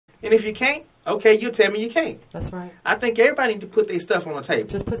And if you can't, okay, you tell me you can't. That's right. I think everybody need to put their stuff on the table.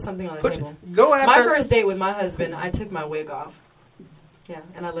 Just put something on the table. Go after. My first date with my husband, I took my wig off. Yeah,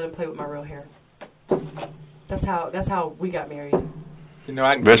 and I let him play with my real hair. That's how we got married. You know,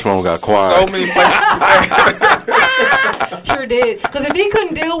 Best one got quiet. So many places. Sure did. Because if he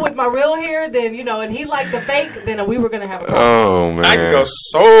couldn't deal with my real hair, then, you know, and he liked the fake, then we were going to have a problem. Oh, man. I can go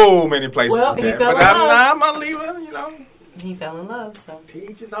so many places. Well, he fell in love. love. I'm going to leave her, you know. He fell in love, so.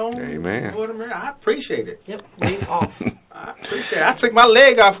 Teach his own. Amen. I appreciate it. Yep, wig off. I appreciate it. I took my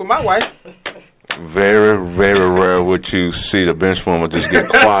leg off with my wife. Very, very rare would you see the bench warmer just get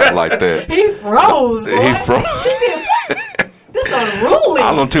quiet like that. He froze. He froze. This is unruly.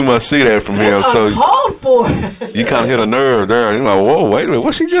 I don't too much see that from him. So uncalled for. You kind of hit a nerve there. You're like, whoa, wait a minute,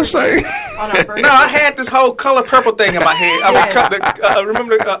 what'd she just say? No, I had this whole color purple thing in my head. I mean,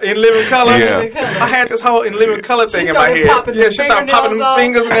 remember In Living Color? Yeah. I had this whole In Living Color thing in my head. Yeah, she started popping them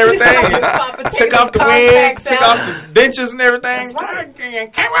fingers and everything. Took off the wig, took off the dentures and everything. But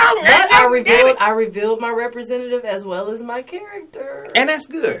I revealed my representative as well as my character. And that's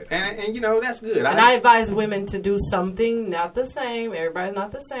good. And you know, that's good. And I advise women to do something, not the same. Everybody's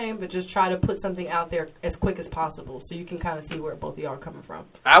not the same, but just try to put something out there as quick as possible so you can kind of see where both of y'all are coming from.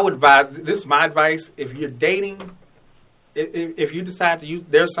 I would advise, this is my advice, if you're dating, if you decide to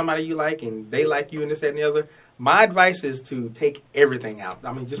there's somebody you like and they like you and this, that, and the other, my advice is to take everything out.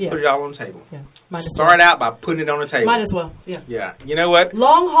 I mean, just put it all on the table. Yeah. Start out by putting it on the table. Might as well, yeah. Yeah. You know what?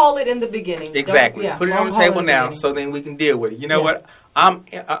 Long haul it in the beginning. Exactly. Put it on the table now so then we can deal with it. You know what? I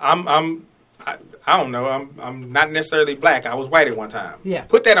don't know. I'm not necessarily black. I was white at one time. Yeah.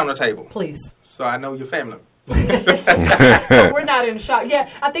 Put that on the table. Please. So I know your family. We're not in shock. Yeah,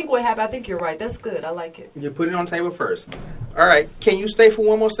 I think what happened, I think you're right. That's good. I like it. You put it on the table first. All right. Can you stay for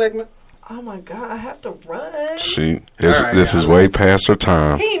one more segment? Oh, my God. I have to run. This is way past her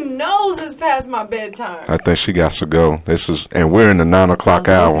time. He knows it's past my bedtime. I think she got to go. And we're in the 9 o'clock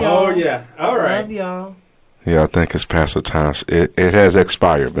hour. Oh, yeah. All right. Love y'all. Yeah, I think it's past the time. It has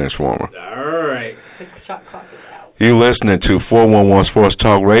expired, bench warmer. All right. The shot clock is out. You're listening to 411 Sports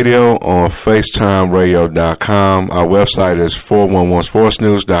Talk Radio on FaceTimeRadio.com. Our website is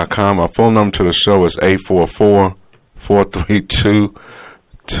 411sportsnews.com. Our phone number to the show is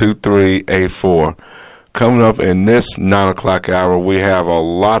 844-432-2384. Coming up in this 9 o'clock hour, we have a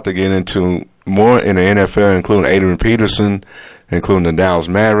lot to get into, more in the NFL, including Adrian Peterson, including the Dallas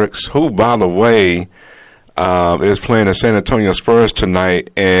Mavericks, who, by the way, is playing the San Antonio Spurs tonight,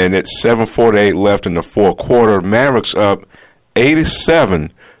 and it's 7:48 left in the fourth quarter. Mavericks up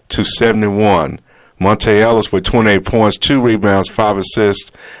 87-71. Monte Ellis with 28 points, 2 rebounds, 5 assists,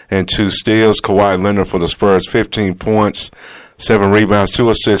 and 2 steals. Kawhi Leonard for the Spurs, 15 points, 7 rebounds,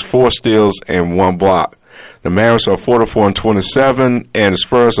 2 assists, 4 steals, and 1 block. The Mavericks are 44-27, and the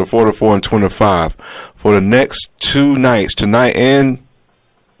Spurs are 44-25. For the next 2 nights, tonight and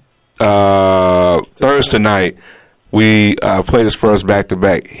Thursday night, we play the Spurs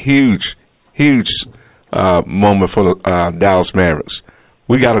back-to-back. Huge moment for the Dallas Mavericks.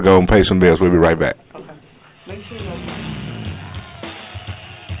 We got to go and pay some bills. We'll be right back. Okay. Make sure you know.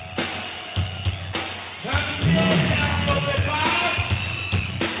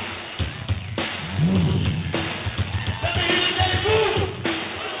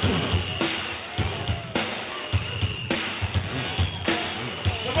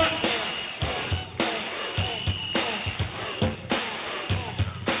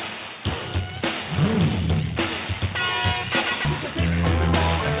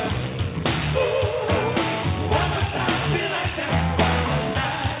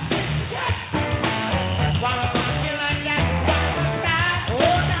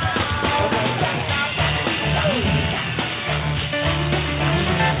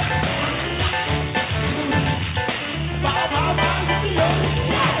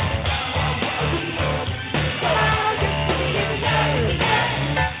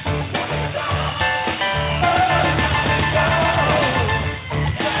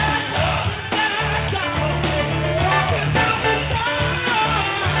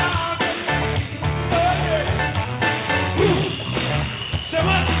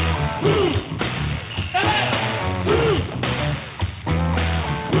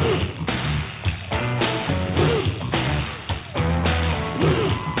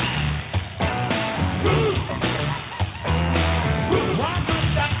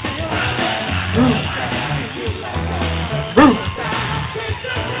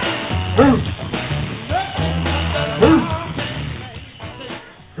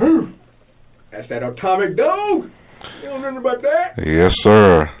 That's that atomic dog. You don't remember about that? Yes,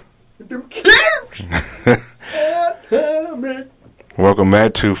 sir. Them kids. Atomic Welcome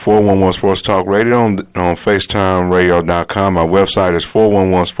back to 411 Sports Talk Radio on FaceTimeRadio.com. Our website is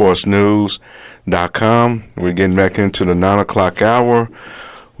 411sportsnews.com. We're getting back into the 9 o'clock hour.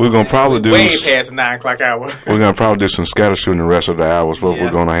 We're going to probably do... Way past the 9 o'clock hour. We're going to probably do some scatter shooting the rest of the hours, what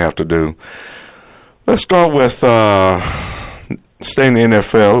we're going to have to do. Let's start with staying in the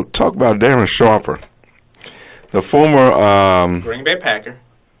NFL. Talk about Darren Sharper, the former Green Bay Packer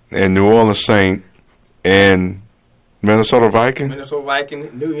and New Orleans Saint and Minnesota Vikings. Minnesota Vikings,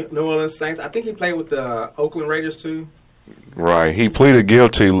 New Orleans Saints. I think he played with the Oakland Raiders too. Right. He pleaded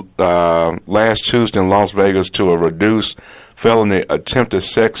guilty last Tuesday in Las Vegas to a reduced felony attempted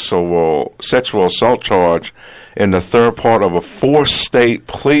sexual assault charge in the third part of a 4-state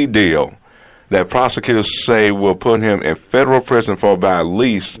plea deal that prosecutors say will put him in federal prison for about at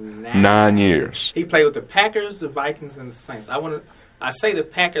least 9 years. He played with the Packers, the Vikings, and the Saints. I say the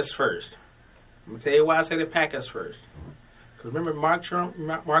Packers first. I'm gonna tell you why I say the Packers first. Because remember Mark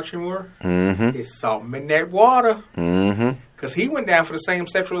Tremore? Mm-hmm. He salt him in that water. Mm-hmm. Because he went down for the same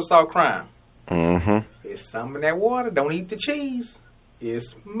sexual assault crime. Mm-hmm. It's something in that water. Don't eat the cheese. It's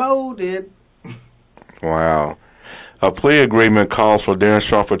molded. Wow. A plea agreement calls for Darren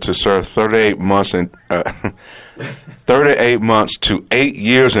Sharper to serve 38 months to 8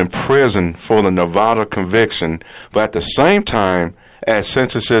 years in prison for the Nevada conviction, but at the same time as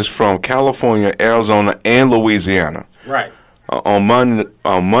sentences from California, Arizona, and Louisiana. Right. On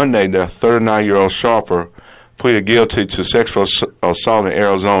Monday, the 39-year-old Sharper pleaded guilty to sexual assault in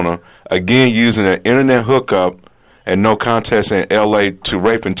Arizona, again using an internet hookup and no contest in L.A. to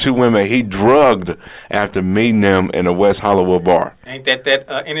raping 2 women he drugged after meeting them in a West Hollywood bar. Ain't that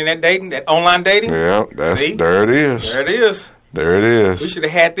internet dating, that online dating? Yeah, there it is. There it is. There it is. We should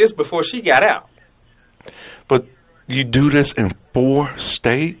have had this before she got out. But you do this in 4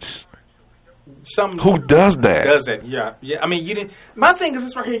 states? Who does that? Does that? Yeah. I mean, you didn't. My thing is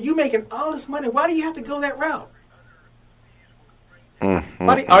this right here. You making all this money. Why do you have to go that route?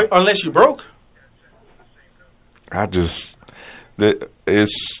 Unless you broke. I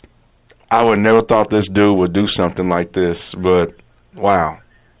would never thought this dude would do something like this, but wow.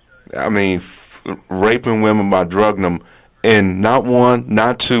 I mean, raping women by drugging them in not 1,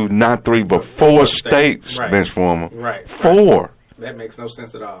 not 2, not 3, but 4 states, right. Bench Former. Right. 4. That makes no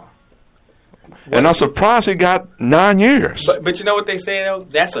sense at all. And I'm surprised he got 9 years. But you know what they say though?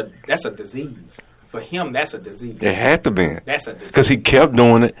 That's a disease. For him, that's a disease. It had to be. That's a disease. Because he kept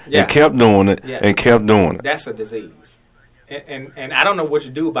doing it and kept doing it and kept doing it. That's a disease. And I don't know what you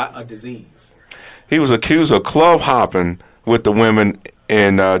do about a disease. He was accused of club hopping with the women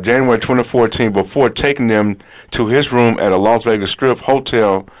in January 2014 before taking them to his room at a Las Vegas Strip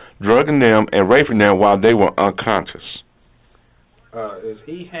hotel, drugging them and raping them while they were unconscious. Is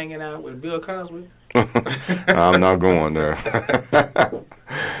he hanging out with Bill Cosby? I'm not going there.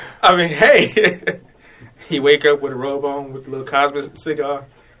 I mean, hey, he wake up with a robe on with a little Cosby cigar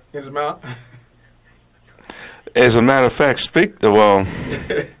in his mouth. As a matter of fact,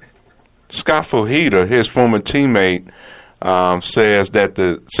 Scott Fajita, his former teammate, says that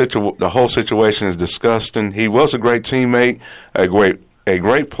the whole situation is disgusting. He was a great teammate, a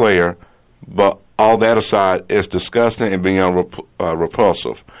great player, but all that aside, it's disgusting and beyond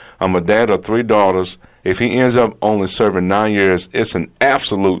repulsive. I'm a dad of 3 daughters. If he ends up only serving 9 years, it's an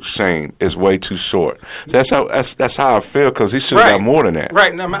absolute shame. It's way too short. That's how I feel, because he should have got more than that.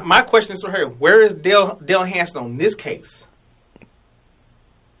 Right. Now, my question is for her. Where is Dale Hansen on this case?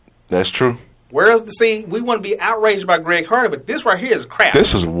 That's true. Where is we want to be outraged by Greg Hardy, but this right here is crap.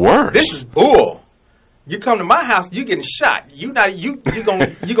 This is worse. This is bull. You come to my house, you getting shot. You gonna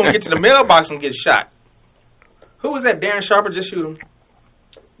get to the mailbox and get shot. Who was that? Darren Sharper? Just shoot him.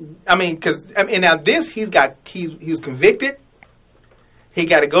 I mean, now this he was convicted. He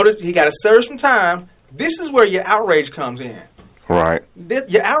got to serve some time. This is where your outrage comes in. Right.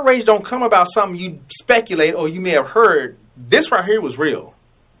 Your outrage don't come about something you speculate or you may have heard. This right here was real.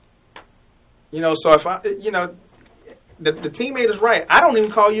 So if the teammate is right. I don't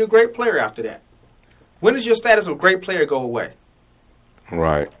even call you a great player after that. When does your status of great player go away?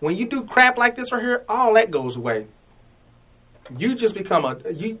 Right. When you do crap like this right here, all that goes away. You just become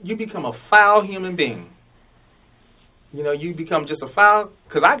you become a foul human being. You become just a foul.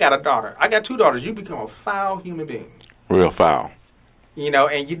 Because I got a daughter. I got 2 daughters. You become a foul human being. Real foul.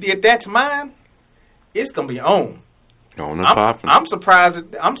 And you did that to mine. It's gonna be on. On and popping. I'm surprised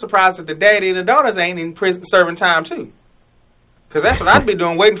that the daddy and the daughters ain't in prison serving time too. Because that's what I'd be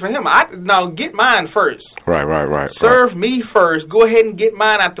doing, waiting for him. Get mine first. Right. Serve me first. Go ahead and get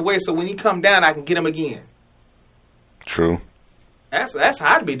mine out the way so when he come down, I can get him again. True. That's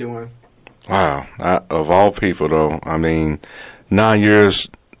how I'd be doing. Wow. Of all people, though, I mean, 9 years.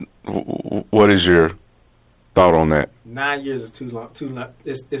 What is your thought on that? 9 years is too long.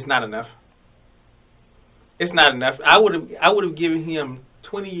 It's not enough. It's not enough. I would have given him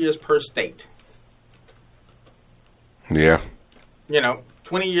 20 years per state. Yeah.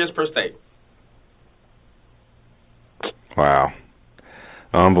 20 years per state. Wow.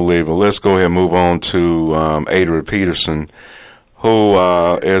 Unbelievable. Let's go ahead and move on to Adrian Peterson, who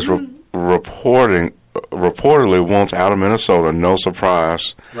is reportedly wants out of Minnesota. No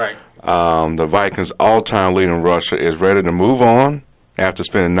surprise. Right. The Vikings' all-time leading rusher is ready to move on after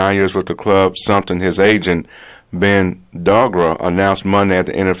spending 9 years with the club, something his agent, Ben Dogra, announced Monday at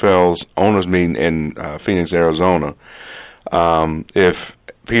the NFL's owners meeting in Phoenix, Arizona. If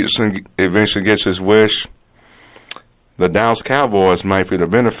Peterson eventually gets his wish, the Dallas Cowboys might be the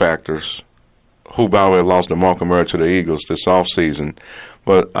benefactors, who, by the way, lost DeMarco Murray to the Eagles this offseason.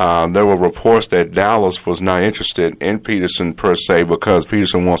 But there were reports that Dallas was not interested in Peterson per se because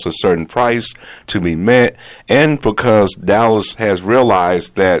Peterson wants a certain price to be met, and because Dallas has realized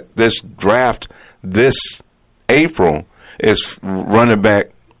that this draft this April is running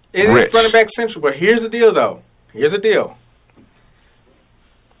back rich. It is running back central, but here's the deal, though. Here's the deal.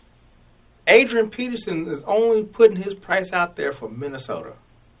 Adrian Peterson is only putting his price out there for Minnesota.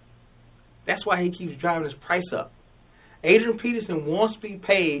 That's why he keeps driving his price up. Adrian Peterson wants to be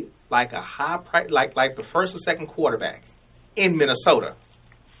paid like a high price, like the first or second quarterback in Minnesota.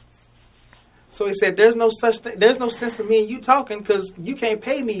 So he said, "There's no sense in me and you talking because you can't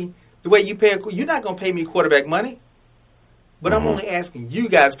pay me the way you pay. You're not gonna pay me quarterback money, but I'm only asking you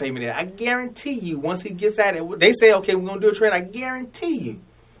guys to pay me that. I guarantee you, once he gets at it, they say, okay, we're gonna do a trade. I guarantee you,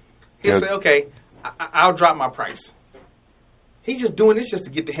 he'll say, okay, I'll drop my price. He's just doing this just to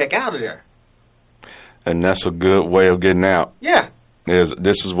get the heck out of there." And that's a good way of getting out. Yeah.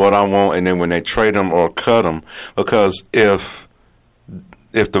 This is what I want, and then when they trade him or cut him, because if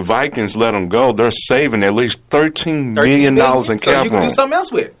the Vikings let him go, they're saving at least $13 million in cap room. So you can do something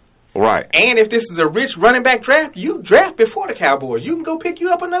else with it. Right. And if this is a rich running back draft, you draft before the Cowboys. You can go pick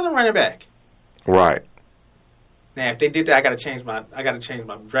you up another running back. Right. Now, if they did that, I got to change my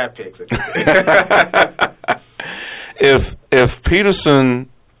draft picks. If Peterson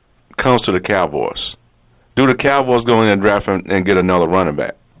comes to the Cowboys, do the Cowboys go in and draft him and get another running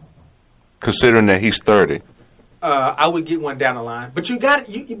back, considering that he's 30? I would get one down the line, but you got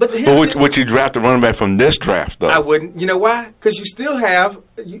it. But would you draft a running back from this draft though? I wouldn't. You know why? Because you still have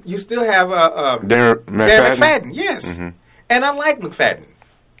Darren McFadden. Yes, and I like McFadden.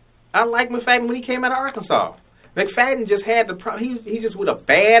 I like McFadden when he came out of Arkansas. McFadden just had the problem. He's just with a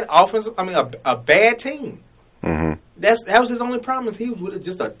bad offense. I mean, a bad team. That was his only problem. He was with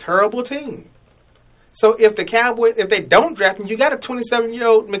just a terrible team. So if the Cowboys, if they don't draft him, you got a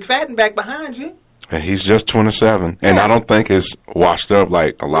 27-year-old McFadden back behind you. And he's just 27, and I don't think it's washed up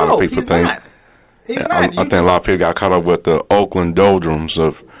like a lot of people think. He's not. I think a lot of people got caught up with the Oakland doldrums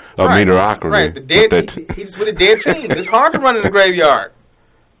of mediocrity. Right, he's with a dead team. It's hard to run in the graveyard.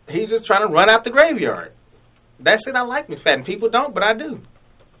 He's just trying to run out the graveyard. That's it. I like McFadden. People don't, but I do.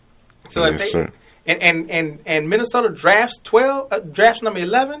 So yes, if sir. And Minnesota drafts number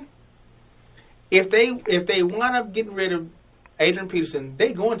 11. If they wind up getting rid of Adrian Peterson,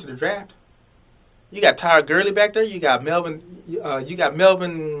 they go into the draft. You got Todd Gurley back there. You got Melvin. You got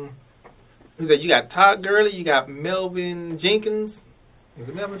Todd Gurley. You got Melvin Jenkins. Is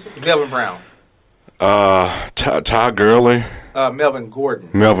it Melvin Brown? Todd Gurley. Melvin Gordon.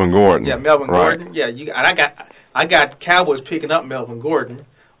 Melvin Gordon. Yeah, Melvin right. Gordon. Yeah, I got Cowboys picking up Melvin Gordon.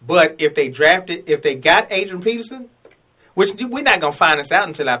 But if they got Adrian Peterson, which we're not gonna find this out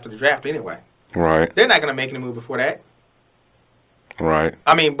until after the draft anyway. Right. They're not gonna make any move before that. Right.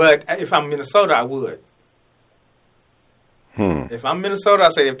 I mean, but if I'm Minnesota, I would. If I'm Minnesota,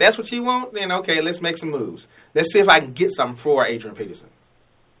 I say, if that's what you want, then okay, let's make some moves. Let's see if I can get something for Adrian Peterson.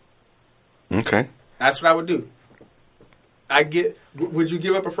 Okay. That's what I would do. Would you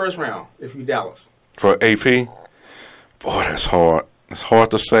give up a first round if you Dallas? For AP? Boy, that's hard. It's hard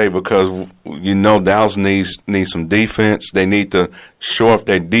to say because Dallas needs some defense. They need to shore up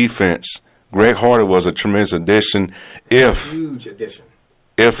their defense. Greg Hardy was a tremendous addition. Huge addition.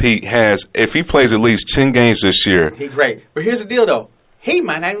 If he plays at least 10 games this year, he's great. But here's the deal, though. He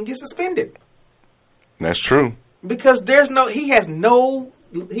might not even get suspended. That's true. Because he has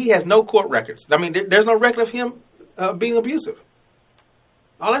no court records. I mean, there's no record of him being abusive.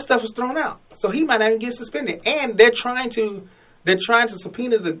 All that stuff is thrown out. So he might not even get suspended. And they're trying to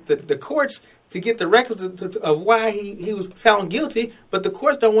subpoena the courts to get the records of why he was found guilty, but the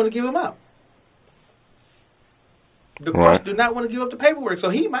courts don't want to give him up. The courts do not want to give up the paperwork, so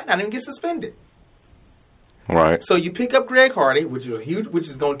he might not even get suspended. Right. So you pick up Greg Hardy, which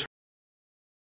is going to